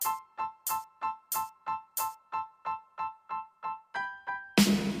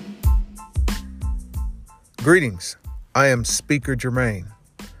Greetings, I am Speaker Jermaine.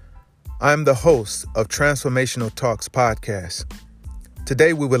 I am the host of Transformational Talks podcast.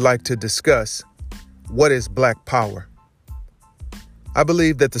 Today we would like to discuss what is Black Power. I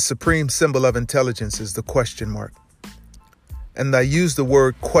believe that the supreme symbol of intelligence is the question mark. And I use the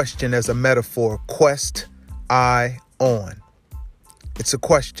word question as a metaphor, quest, eye, on. It's a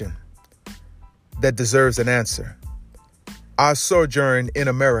question that deserves an answer. Our sojourn in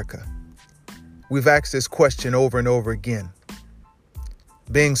America, we've asked this question over and over again.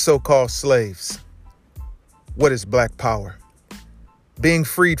 Being so-called slaves, what is Black Power? Being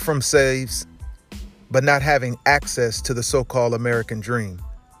freed from slaves, but not having access to the so-called American dream,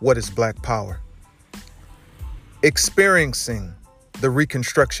 what is Black Power? Experiencing the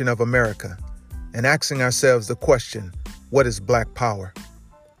reconstruction of America and asking ourselves the question, what is Black Power?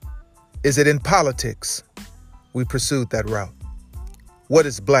 Is it in politics? We pursued that route. What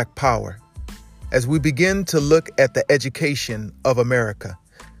is Black Power? As we begin to look at the education of America,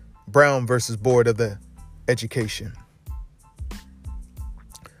 Brown versus Board of the Education.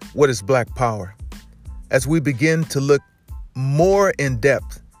 What is Black Power? As we begin to look more in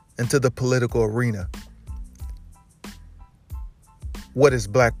depth into the political arena, what is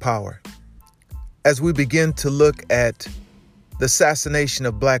Black Power? As we begin to look at the assassination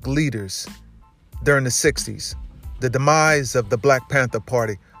of Black leaders during the 60s, the demise of the Black Panther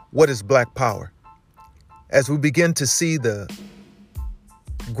Party, what is Black Power? As we begin to see the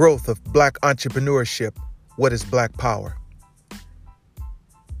growth of Black entrepreneurship, what is Black Power?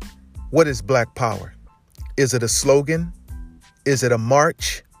 What is Black Power? Is it a slogan? Is it a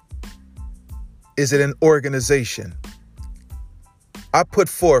march? Is it an organization? I put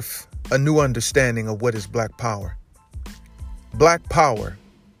forth a new understanding of what is Black Power. Black Power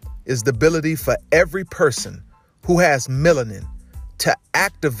is the ability for every person who has melanin to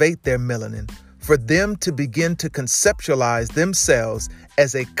activate their melanin, for them to begin to conceptualize themselves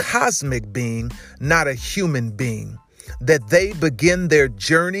as a cosmic being, not a human being. That they begin their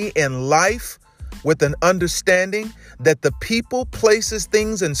journey in life with an understanding that the people, places,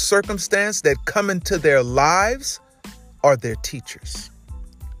 things, and circumstance that come into their lives are their teachers.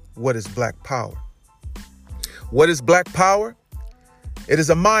 What is Black Power? What is Black Power? It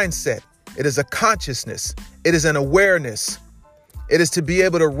is a mindset. It is a consciousness. It is an awareness. It is to be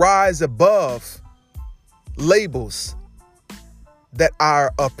able to rise above labels that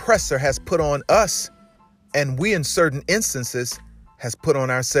our oppressor has put on us, and we in certain instances has put on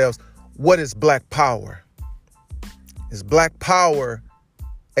ourselves. What is Black Power? Is Black Power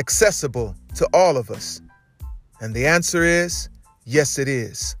accessible to all of us? And the answer is, yes, it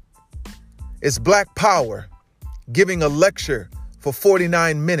is. Is Black Power giving a lecture for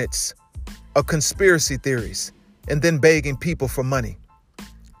 49 minutes of conspiracy theories and then begging people for money?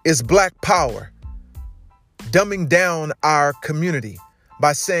 Is Black Power dumbing down our community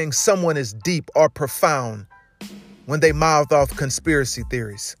by saying someone is deep or profound when they mouth off conspiracy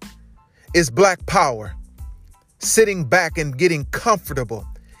theories? Is Black Power sitting back and getting comfortable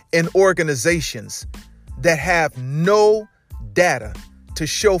in organizations that have no data to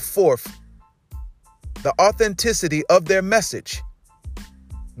show forth the authenticity of their message,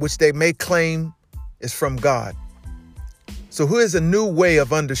 which they may claim is from God? So who is a new way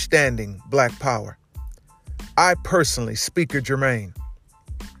of understanding Black Power? I personally, Speaker Jermaine,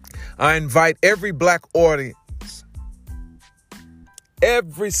 I invite every Black audience,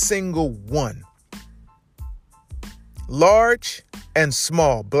 every single one, large and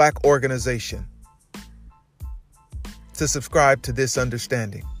small Black organization, to subscribe to this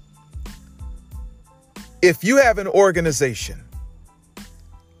understanding. If you have an organization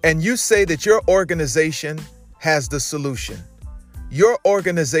and you say that your organization has the solution, your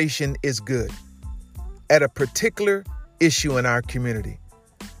organization is good at a particular issue in our community,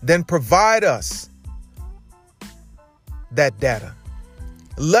 then provide us that data.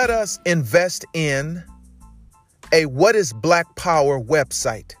 Let us invest in a What is Black Power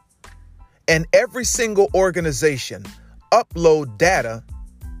website, and every single organization upload data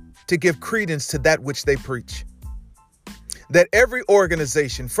to give credence to that which they preach. That every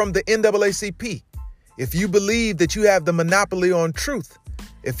organization from the NAACP, if you believe that you have the monopoly on truth,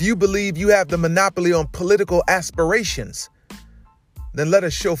 if you believe you have the monopoly on political aspirations, then let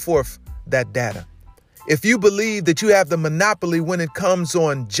us show forth that data. If you believe that you have the monopoly when it comes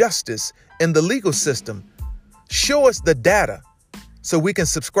on justice in the legal system, show us the data so we can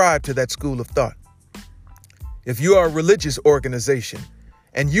subscribe to that school of thought. If you are a religious organization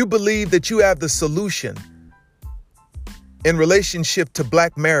and you believe that you have the solution in relationship to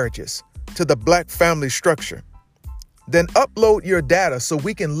Black marriages, to the Black family structure, then upload your data so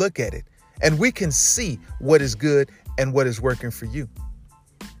we can look at it and we can see what is good and what is working for you.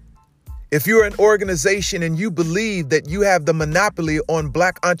 If you're an organization and you believe that you have the monopoly on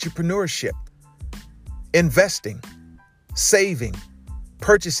Black entrepreneurship, investing, saving,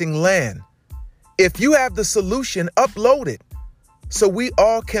 purchasing land, if you have the solution, upload it so we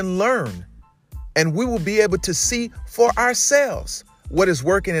all can learn, and we will be able to see for ourselves what is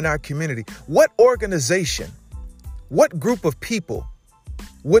working in our community. What organization, what group of people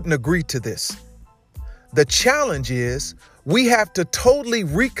wouldn't agree to this? The challenge is we have to totally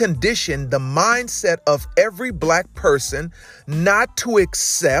recondition the mindset of every Black person not to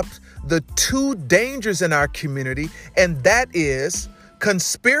accept the two dangers in our community, and that is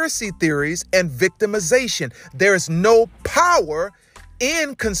conspiracy theories and victimization. There is no power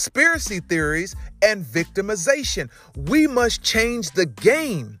in conspiracy theories and victimization. We must change the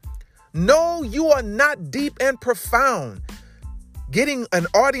game. No, you are not deep and profound. Getting an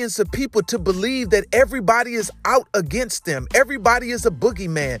audience of people to believe that everybody is out against them. Everybody is a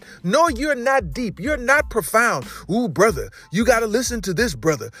boogeyman. No, you're not deep. You're not profound. Ooh, brother, you got to listen to this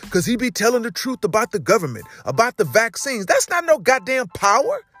brother because he be telling the truth about the government, about the vaccines. That's not no goddamn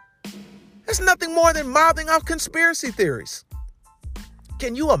power. That's nothing more than mouthing off conspiracy theories.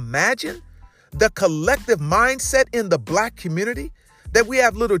 Can you imagine the collective mindset in the Black community that we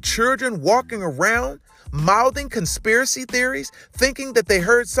have little children walking around mouthing conspiracy theories, thinking that they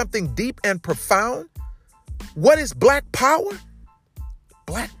heard something deep and profound? What is Black power?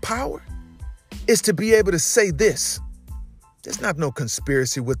 Black power is to be able to say this. There's not no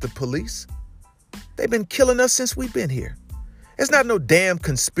conspiracy with the police. They've been killing us since we've been here. There's not no damn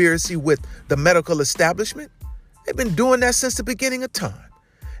conspiracy with the medical establishment. They've been doing that since the beginning of time.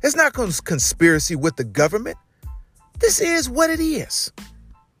 It's not conspiracy with the government. This is what it is.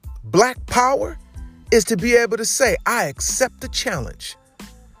 Black power is to be able to say, I accept the challenge.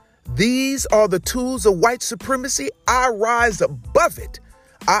 These are the tools of white supremacy. I rise above it.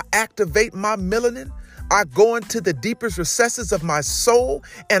 I activate my melanin. I go into the deepest recesses of my soul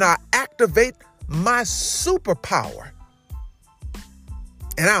and I activate my superpower.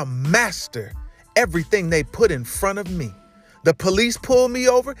 And I'll master everything they put in front of me. The police pull me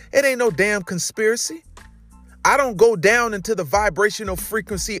over. It ain't no damn conspiracy. I don't go down into the vibrational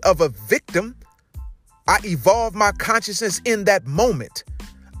frequency of a victim. I evolve my consciousness in that moment.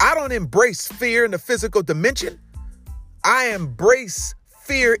 I don't embrace fear in the physical dimension. I embrace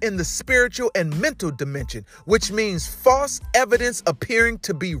fear in the spiritual and mental dimension, which means false evidence appearing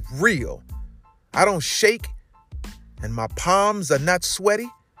to be real. I don't shake, and my palms are not sweaty,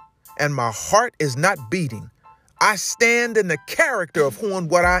 and my heart is not beating. I stand in the character of who and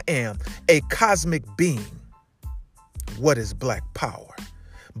what I am, a cosmic being. What is Black power?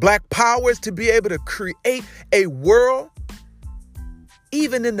 Black power is to be able to create a world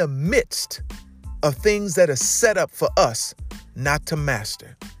even in the midst of things that are set up for us not to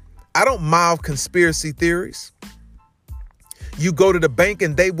master. I don't mouth conspiracy theories. You go to the bank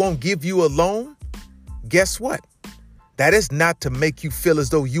and they won't give you a loan. Guess what? That is not to make you feel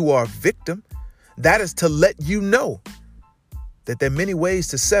as though you are a victim. That is to let you know that there are many ways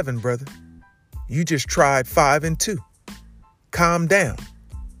to seven, brother. You just tried 5 and 2. Calm down.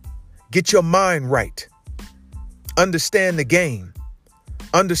 Get your mind right. Understand the game.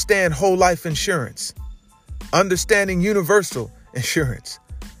 Understand whole life insurance. Understanding universal insurance.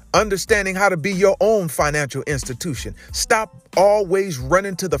 Understanding how to be your own financial institution. Stop always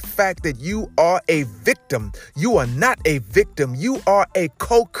running to the fact that you are a victim. You are not a victim. You are a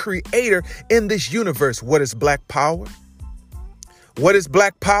co-creator in this universe. What is Black power? What is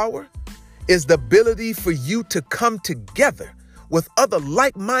Black power? Is the ability for you to come together with other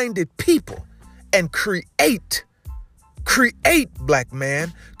like-minded people and create Black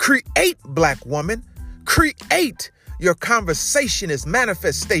man, create Black woman, create. Your conversation is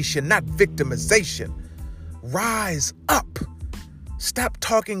manifestation, not victimization. Rise up. Stop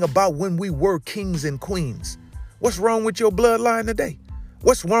talking about when we were kings and queens. What's wrong with your bloodline today?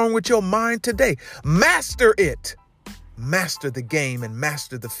 What's wrong with your mind today? Master it. Master the game and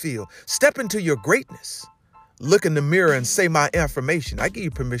master the field. Step into your greatness. Look in the mirror and say my affirmation. I give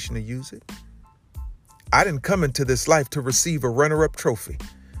you permission to use it. I didn't come into this life to receive a runner-up trophy.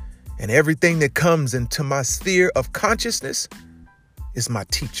 And everything that comes into my sphere of consciousness is my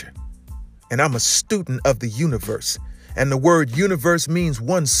teacher. And I'm a student of the universe. And the word universe means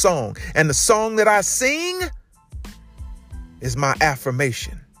one song. And the song that I sing is my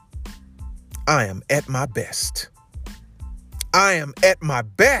affirmation. I am at my best. I am at my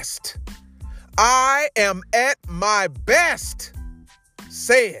best. I am at my best.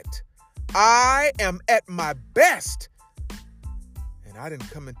 Say it. I am at my best. And I didn't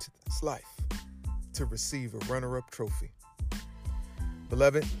come into this life to receive a runner-up trophy.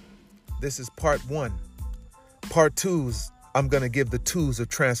 Beloved, this is part 1. Part 2's I'm going to give the tools of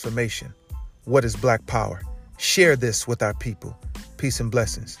transformation. What is Black Power? Share this with our people. Peace and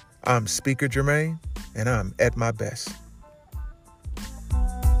blessings. I'm Speaker Jermaine, and I'm at my best.